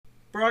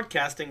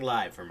broadcasting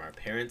live from our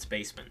parents'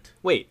 basement.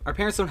 Wait, our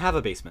parents don't have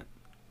a basement.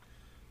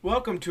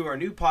 Welcome to our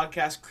new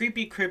podcast,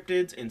 Creepy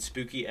Cryptids and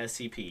Spooky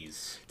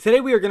SCPs.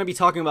 Today we are going to be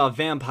talking about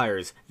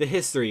vampires, the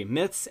history,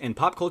 myths, and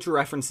pop culture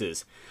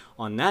references.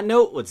 On that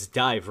note, let's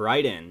dive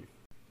right in.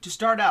 To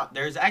start out,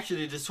 there is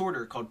actually a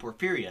disorder called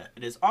porphyria.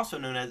 It is also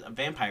known as a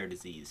vampire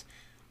disease.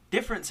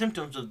 Different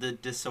symptoms of the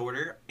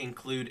disorder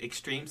include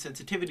extreme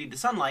sensitivity to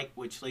sunlight,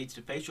 which leads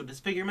to facial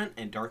disfigurement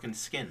and darkened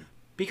skin.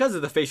 Because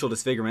of the facial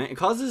disfigurement, it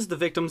causes the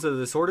victims of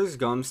the disorder's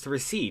gums to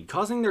recede,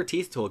 causing their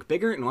teeth to look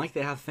bigger and like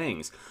they have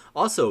fangs.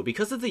 Also,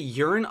 because of the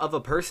urine of a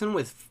person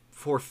with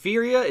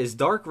porphyria is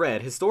dark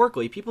red,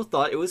 historically people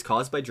thought it was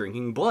caused by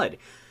drinking blood.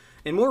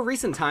 In more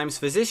recent times,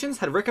 physicians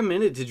had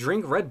recommended to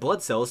drink red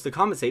blood cells to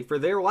compensate for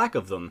their lack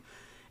of them.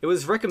 It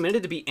was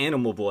recommended to be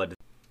animal blood.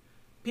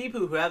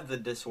 People who have the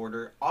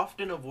disorder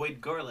often avoid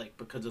garlic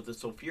because of the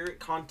sulfuric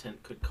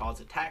content could cause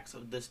attacks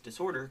of this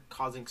disorder,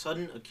 causing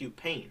sudden acute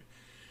pain.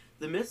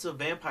 The myths of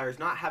vampires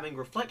not having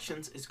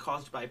reflections is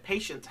caused by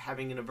patients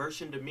having an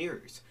aversion to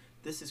mirrors.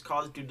 This is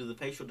caused due to the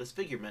facial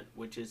disfigurement,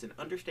 which is an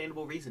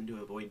understandable reason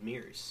to avoid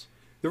mirrors.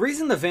 The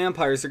reason the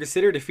vampires are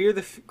considered to fear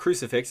the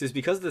crucifix is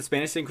because of the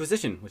Spanish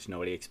Inquisition, which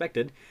nobody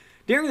expected.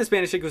 During the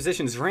Spanish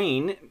Inquisition's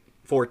reign,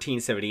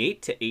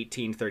 1478 to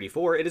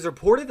 1834, it is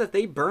reported that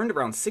they burned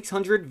around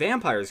 600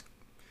 vampires,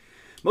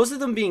 most of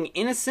them being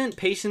innocent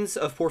patients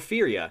of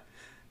porphyria.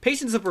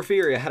 Patients of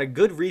porphyria had a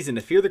good reason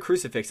to fear the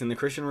crucifix in the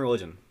Christian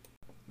religion.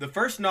 The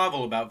first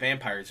novel about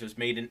vampires was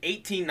made in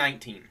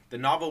 1819. The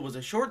novel was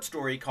a short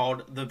story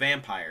called The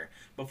Vampire,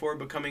 before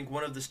becoming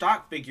one of the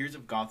stock figures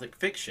of Gothic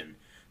fiction.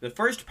 The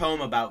first poem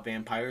about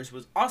vampires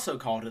was also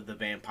called The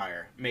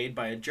Vampire, made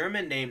by a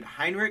German named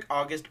Heinrich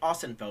August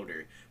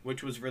Ossenfelder,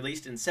 which was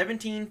released in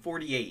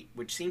 1748,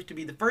 which seems to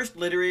be the first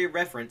literary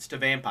reference to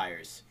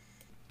vampires.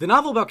 The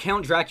novel about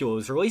Count Dracula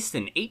was released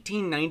in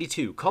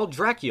 1892, called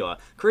Dracula,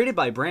 created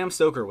by Bram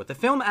Stoker, with the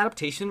film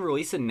adaptation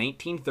released in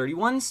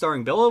 1931,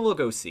 starring Bela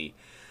Lugosi.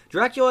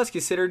 Dracula is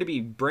considered to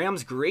be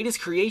Bram's greatest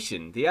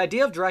creation. The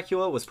idea of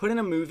Dracula was put in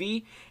a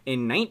movie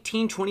in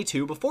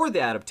 1922 before the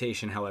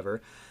adaptation,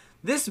 however.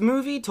 This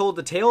movie told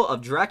the tale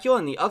of Dracula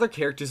and the other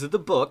characters of the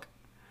book,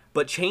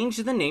 but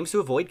changed the names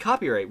to avoid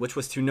copyright, which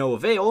was to no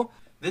avail.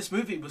 This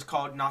movie was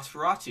called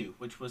Nosferatu,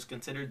 which was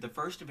considered the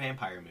first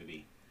vampire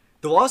movie.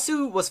 The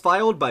lawsuit was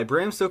filed by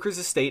Bram Stoker's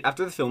estate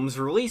after the film was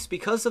released.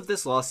 Because of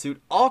this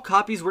lawsuit, all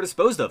copies were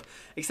disposed of,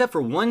 except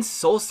for one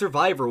sole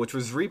survivor, which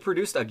was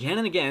reproduced again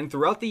and again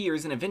throughout the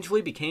years and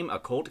eventually became a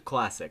cult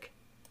classic.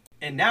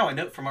 And now a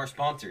note from our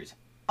sponsors,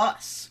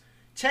 us.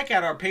 Check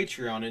out our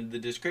Patreon in the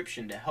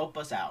description to help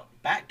us out.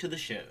 Back to the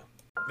show.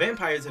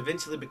 Vampires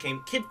eventually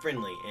became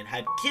kid-friendly and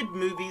had kid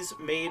movies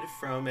made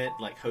from it,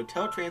 like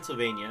Hotel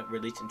Transylvania,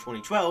 released in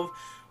 2012,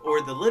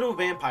 or The Little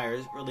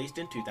Vampires, released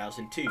in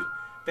 2002.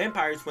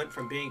 Vampires went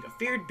from being a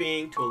feared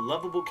being to a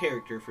lovable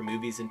character for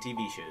movies and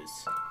TV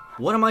shows.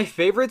 One of my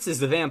favorites is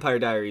The Vampire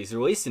Diaries,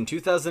 released in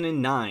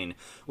 2009,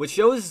 which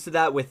shows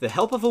that with the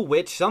help of a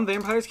witch, some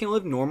vampires can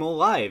live normal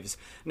lives.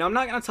 Now, I'm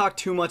not going to talk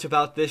too much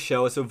about this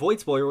show, so avoid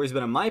spoilers,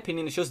 but in my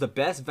opinion, it shows the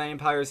best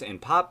vampires in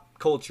pop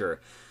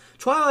culture.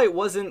 Twilight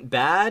wasn't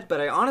bad,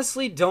 but I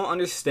honestly don't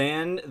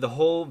understand the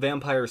whole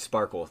vampire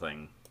sparkle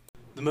thing.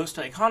 The most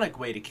iconic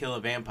way to kill a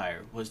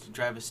vampire was to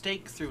drive a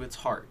stake through its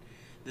heart.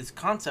 This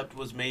concept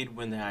was made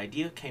when the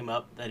idea came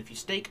up that if you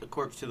stake a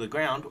corpse to the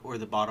ground, or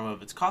the bottom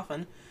of its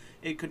coffin,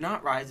 it could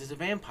not rise as a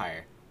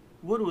vampire.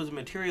 Wood was a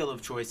material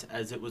of choice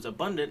as it was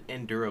abundant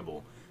and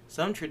durable.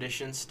 Some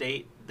traditions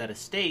state that a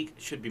stake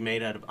should be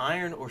made out of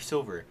iron or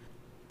silver,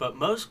 but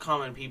most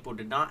common people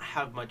did not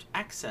have much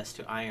access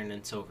to iron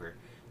and silver.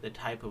 The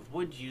type of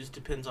wood used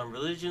depends on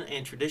religion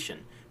and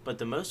tradition, but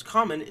the most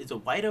common is a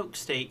white oak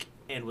stake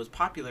and was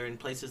popular in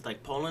places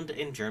like Poland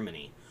and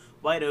Germany.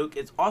 White oak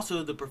is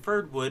also the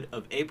preferred wood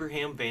of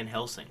Abraham Van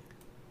Helsing.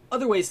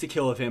 Other ways to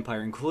kill a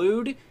vampire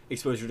include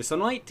exposure to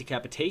sunlight,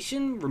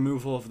 decapitation,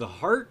 removal of the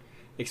heart,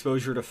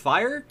 exposure to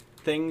fire.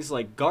 Things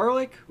like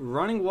garlic,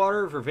 running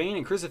water, vervain,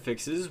 and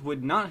crucifixes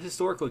would not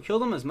historically kill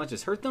them as much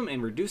as hurt them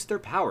and reduce their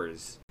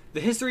powers.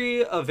 The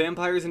history of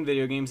vampires in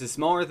video games is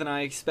smaller than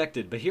I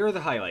expected, but here are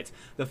the highlights.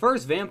 The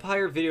first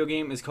vampire video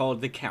game is called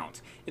The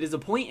Count. It is a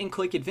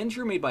point-and-click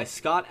adventure made by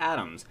Scott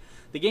Adams.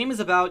 The game is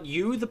about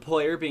you, the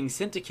player, being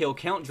sent to kill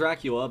Count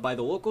Dracula by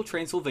the local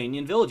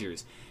Transylvanian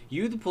villagers.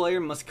 You, the player,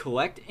 must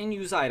collect and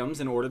use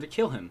items in order to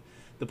kill him.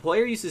 The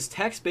player uses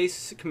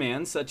text-based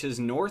commands such as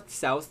north,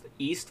 south,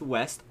 east,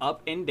 west,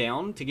 up, and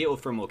down to get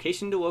from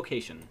location to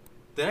location.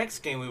 The next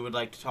game we would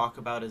like to talk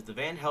about is the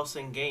Van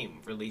Helsing game,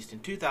 released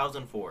in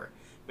 2004.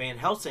 Van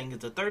Helsing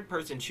is a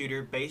third-person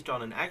shooter based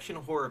on an action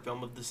horror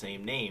film of the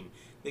same name.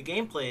 The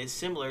gameplay is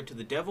similar to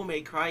the Devil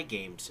May Cry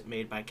games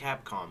made by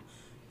Capcom.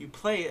 You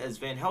play as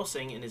Van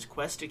Helsing in his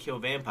quest to kill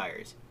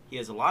vampires. He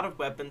has a lot of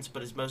weapons,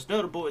 but his most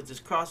notable is his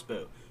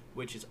crossbow,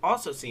 which is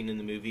also seen in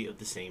the movie of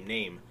the same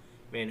name.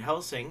 Van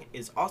Helsing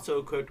is also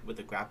equipped with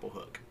a grapple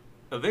hook.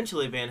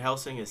 Eventually, Van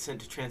Helsing is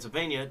sent to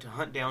Transylvania to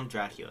hunt down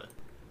Dracula.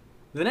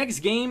 The next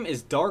game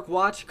is Dark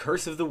Watch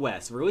Curse of the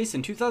West, released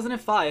in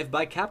 2005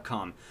 by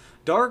Capcom.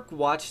 Dark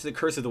Watch The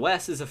Curse of the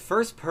West is a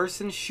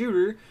first-person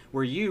shooter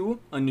where you,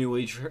 a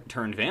newly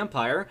turned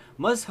vampire,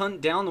 must hunt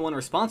down the one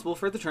responsible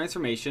for the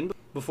transformation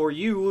before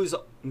you lose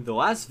the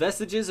last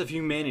vestiges of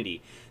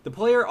humanity. The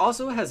player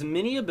also has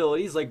many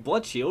abilities like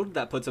Blood Shield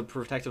that puts a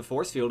protective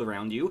force field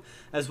around you,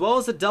 as well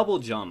as a double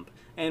jump,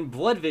 and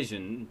Blood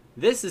Vision.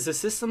 This is a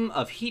system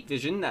of heat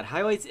vision that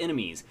highlights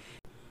enemies.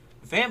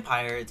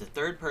 Vampire is a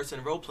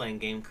third-person role-playing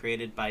game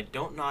created by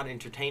Don't Nod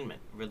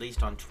Entertainment,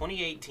 released on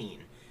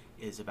 2018.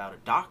 It is about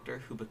a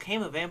doctor who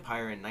became a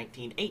vampire in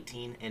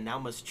 1918 and now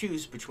must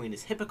choose between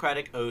his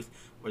Hippocratic oath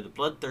or the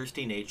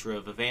bloodthirsty nature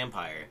of a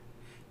vampire.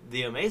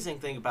 The amazing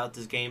thing about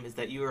this game is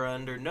that you are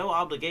under no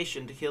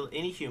obligation to kill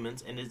any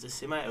humans and it is a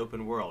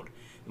semi-open world.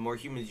 The more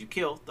humans you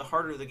kill, the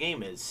harder the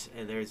game is,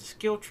 and there is a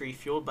skill tree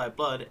fueled by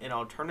blood, and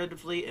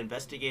alternatively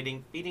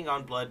investigating feeding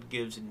on blood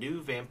gives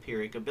new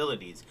vampiric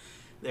abilities.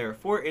 There are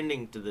 4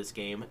 endings to this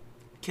game.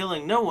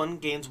 Killing no one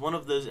gains one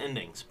of those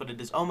endings, but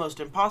it is almost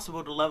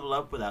impossible to level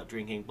up without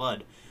drinking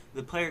blood.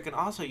 The player can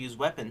also use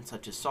weapons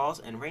such as saws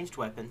and ranged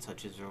weapons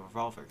such as a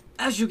revolver.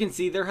 As you can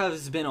see, there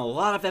has been a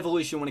lot of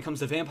evolution when it comes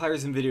to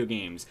vampires in video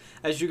games.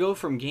 As you go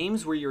from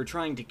games where you're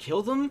trying to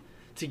kill them,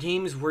 to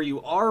games where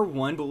you are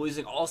one but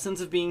losing all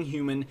sense of being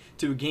human,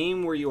 to a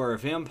game where you are a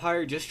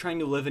vampire just trying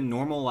to live a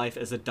normal life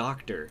as a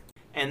doctor.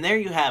 And there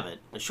you have it,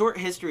 a short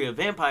history of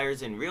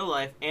vampires in real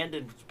life and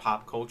in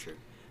pop culture.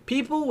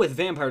 People with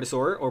vampire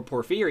disorder, or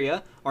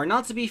porphyria, are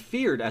not to be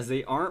feared as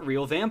they aren't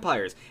real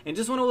vampires, and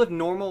just want to live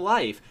normal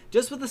life,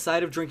 just with the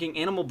side of drinking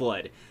animal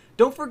blood.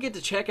 Don't forget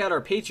to check out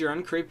our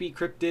Patreon, Creepy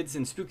Cryptids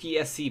and Spooky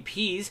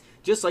SCPs,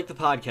 just like the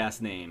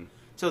podcast name.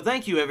 So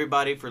thank you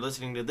everybody for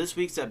listening to this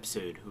week's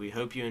episode. We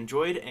hope you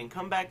enjoyed, and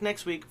come back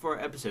next week for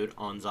our episode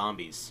on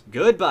zombies.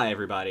 Goodbye,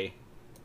 everybody.